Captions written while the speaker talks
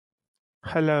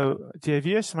Hello, dear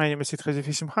viewers. My name is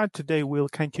Idris Simhan. Today we'll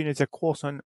continue the course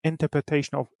on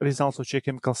interpretation of results of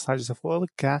geochemical studies of oil,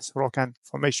 gas, rock, and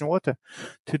formation water.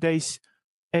 Today's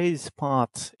eighth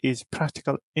part is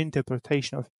practical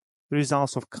interpretation of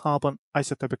results of carbon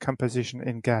isotopic composition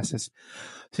in gases.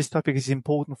 This topic is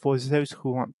important for those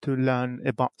who want to learn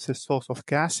about the source of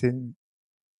gas in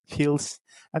fields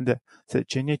and the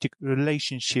genetic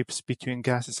relationships between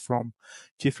gases from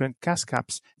different gas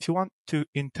caps. If you want to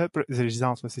interpret the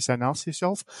results of this analysis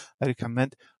yourself, I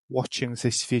recommend watching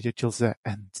this video till the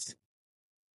end.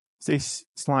 This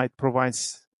slide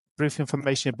provides brief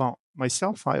information about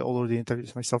myself. I already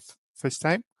introduced myself first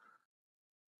time.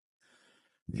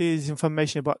 Here's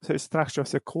information about the structure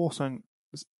of the course on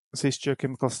these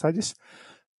geochemical studies.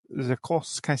 The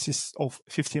course consists of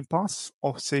 15 parts.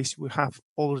 Of this, we have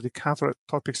already covered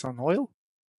topics on oil.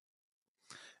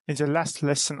 In the last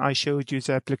lesson, I showed you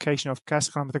the application of gas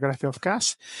chromatography of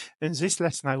gas. In this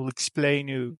lesson, I will explain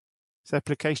you the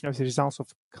application of the results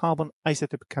of carbon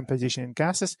isotopic composition in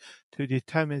gases to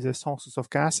determine the sources of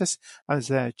gases and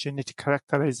their genetic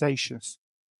characterizations.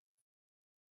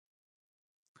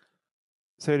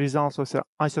 The results of the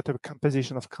isotopic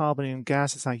composition of carbon in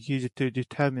gases are used to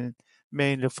determine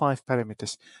mainly 5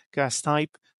 parameters: gas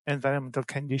type, environmental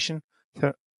condition,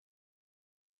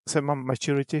 thermal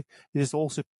maturity. It is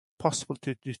also possible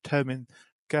to determine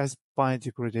gas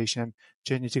biodegradation and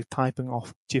genetic typing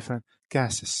of different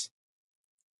gases.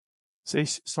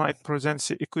 This slide presents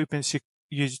the equipment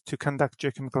used to conduct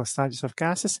geochemical studies of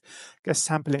gases. Gas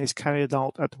sampling is carried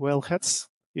out at wellheads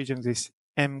using this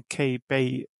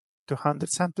MK-Bay 200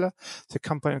 sampler. The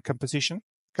component composition,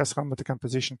 gas chromatography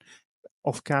composition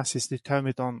of gas is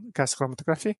determined on gas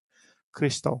chromatography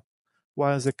crystal,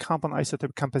 while the carbon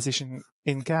isotope composition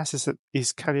in gases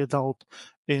is carried out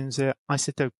in the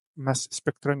isotope mass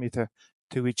spectrometer,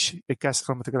 to which a gas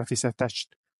chromatograph is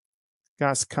attached.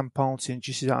 Gas compounds in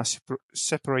GCs are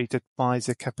separated by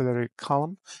the capillary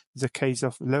column. In the case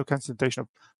of low concentration of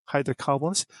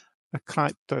hydrocarbons, a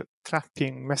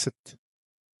cracking method,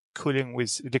 cooling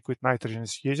with liquid nitrogen,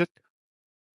 is used.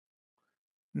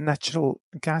 Natural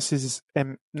gas is a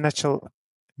natural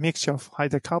mixture of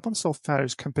hydrocarbons of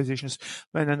various compositions.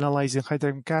 When analyzing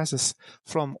hydrogen gases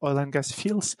from oil and gas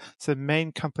fields, the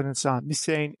main components are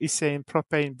methane, ethane,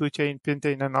 propane, butane,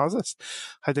 pentane, and others.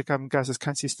 Hydrocarbon gases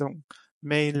consist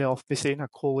mainly of methane, are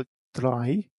called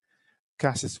dry.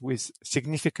 Gases with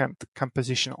significant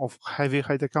composition of heavy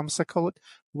hydrocarbons are called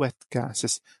wet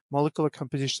gases. Molecular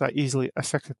compositions are easily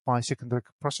affected by secondary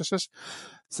processes.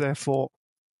 Therefore,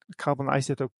 carbon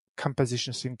isotope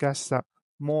compositions in gases are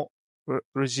more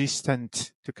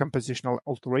resistant to compositional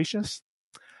alterations,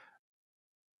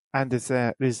 and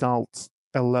the results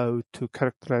allow to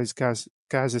characterize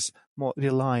gases more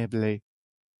reliably.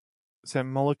 The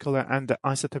molecular and the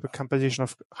isotopic composition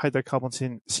of hydrocarbons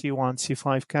in C1,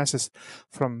 C5 gases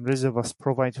from reservoirs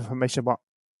provide information about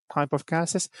type of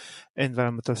gases,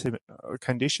 environmental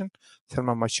condition,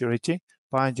 thermal maturity,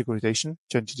 biodegradation,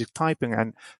 genetic typing,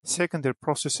 and secondary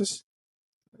processes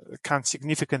can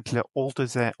significantly alter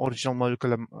the original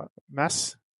molecular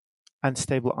mass and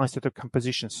stable isotope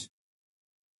compositions.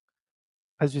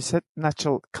 As we said,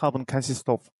 natural carbon consists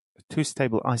of 2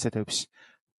 stable isotopes,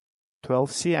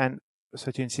 12C and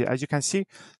 13C. As you can see,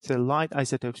 the light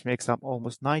isotopes makes up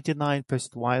almost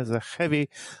 99%, while the heavy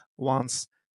ones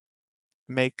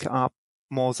make up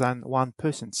more than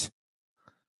 1%.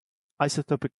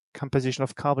 Isotopic composition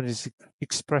of carbon is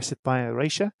expressed by a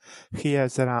ratio. Here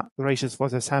there are ratios for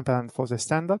the sample and for the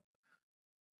standard.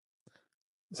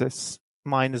 This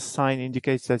minus sign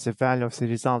indicates that the value of the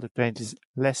resultant range is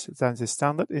less than the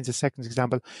standard. In the second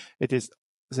example, it is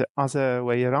the other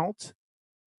way around.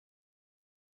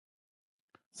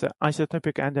 The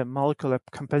isotopic and the molecular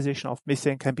composition of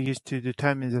methane can be used to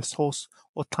determine the source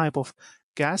or type of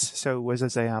gas, so whether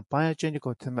they are biogenic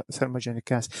or thermogenic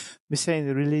gas. Methane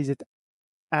released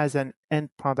as an end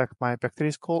product by bacteria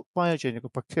is called biogenic or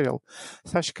bacterial.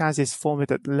 Such gas is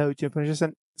formed at low temperatures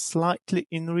and slightly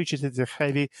enriched in the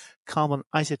heavy carbon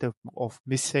isotope of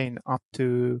methane up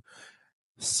to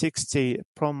 60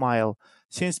 per mole.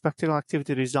 Since bacterial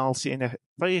activity results in a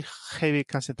very heavy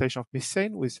concentration of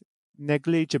methane with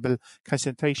negligible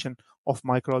concentration of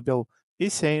microbial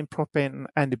ethane, propane,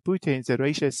 and butane, the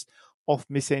ratios of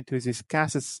methane to these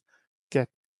gases get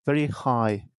very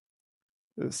high.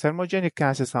 Thermogenic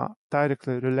gases are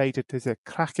directly related to the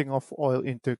cracking of oil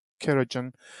into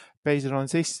kerogen. Based on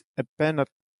this, a Bennett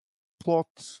plot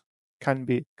can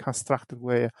be constructed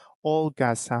where all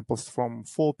gas samples from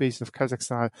 4 bases of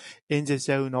Kazakhstan are in the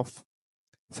zone of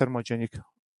thermogenic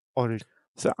origin.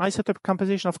 The isotopic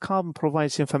composition of carbon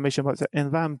provides information about the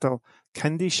environmental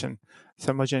condition.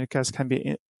 Thermogenic gas can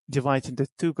be divided into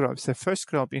two groups. The first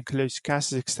group includes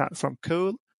gases extracted from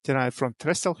coal, derived from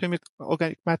terrestrial humid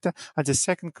organic matter, and the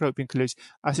second group includes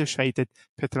associated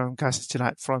petroleum gases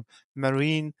derived from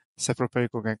marine saproperic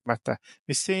organic matter.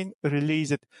 Methane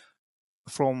released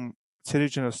from the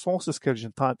original sources,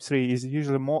 kerosene type 3, is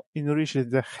usually more enriched in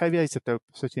the heavy isotope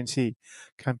 13C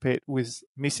compared with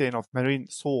methane of marine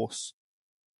source.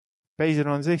 Based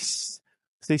on this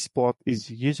plot is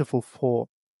useful for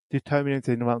determining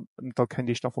the environmental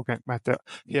condition of organic matter.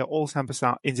 Here, all samples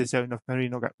are in the zone of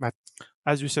marine organic matter.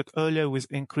 As we said earlier, with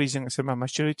increasing thermal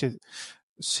maturity,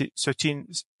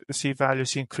 13C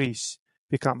values increase,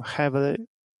 become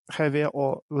heavier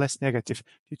or less negative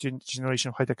due to generation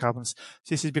of hydrocarbons.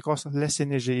 This is because less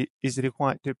energy is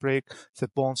required to break the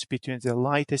bonds between the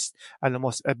lightest and the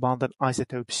most abundant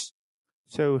isotopes.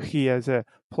 So here, the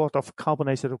plot of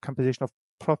carbonisotopeingases composition of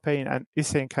propane and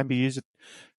ethane can be used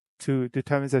to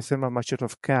determine the thermal maturity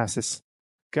of gases.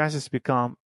 Gases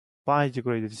become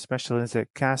biodegraded, especially in the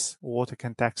gas-water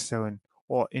contact zone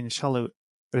or in shallow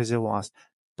reservoirs.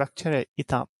 Bacteria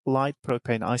eat up light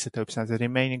propane isotopes and the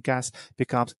remaining gas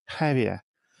becomes heavier.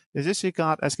 In this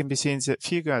regard, as can be seen in the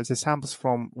figure, the samples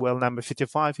from well number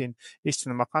 55 in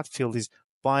Eastern Makat field is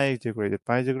biodegraded.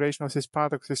 Biodegradation of this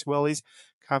product as well is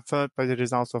confirmed by the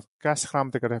results of gas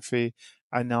chromatography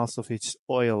analysis of its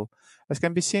oil. As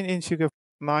can be seen in figure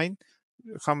 9,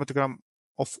 chromatogram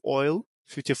of oil,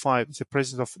 55, the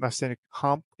presence of arsenic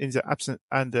hump in the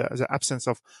absence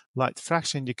of light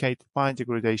fraction indicate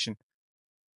biodegradation.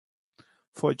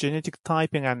 For genetic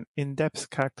typing and in-depth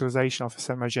characterization of a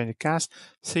thermogenic gas,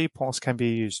 3 plots can be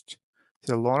used.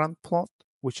 The Laurent plot,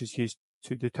 which is used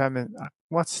to determine at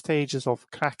what stages of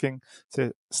cracking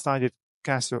the studied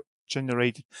gas are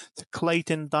generated. The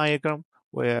Clayton diagram,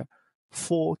 where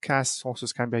 4 gas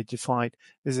sources can be identified.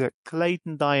 Is a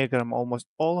Clayton diagram, almost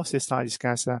all of the studied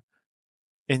gas are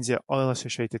in the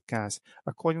oil-associated gas.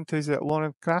 According to the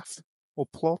Laurent graph or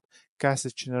plot, gas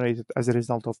is generated as a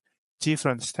result of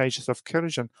different stages of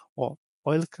corrosion or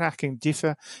oil cracking.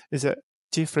 Differ is a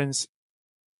difference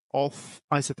of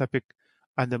isotopic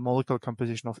and the molecular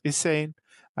composition of ethane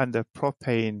and the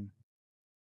propane.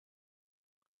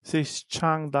 This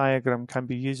Chang diagram can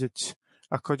be used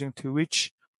according to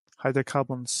which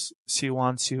hydrocarbons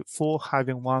C1, C4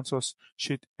 having one source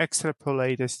should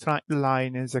extrapolate a straight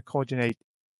line in the coordinate.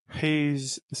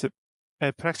 Here's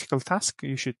a practical task.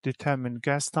 You should determine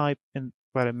gas type,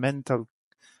 environmental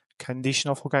condition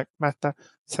of organic matter,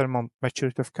 thermal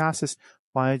maturity of gases,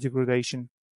 biodegradation.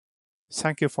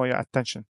 Thank you for your attention.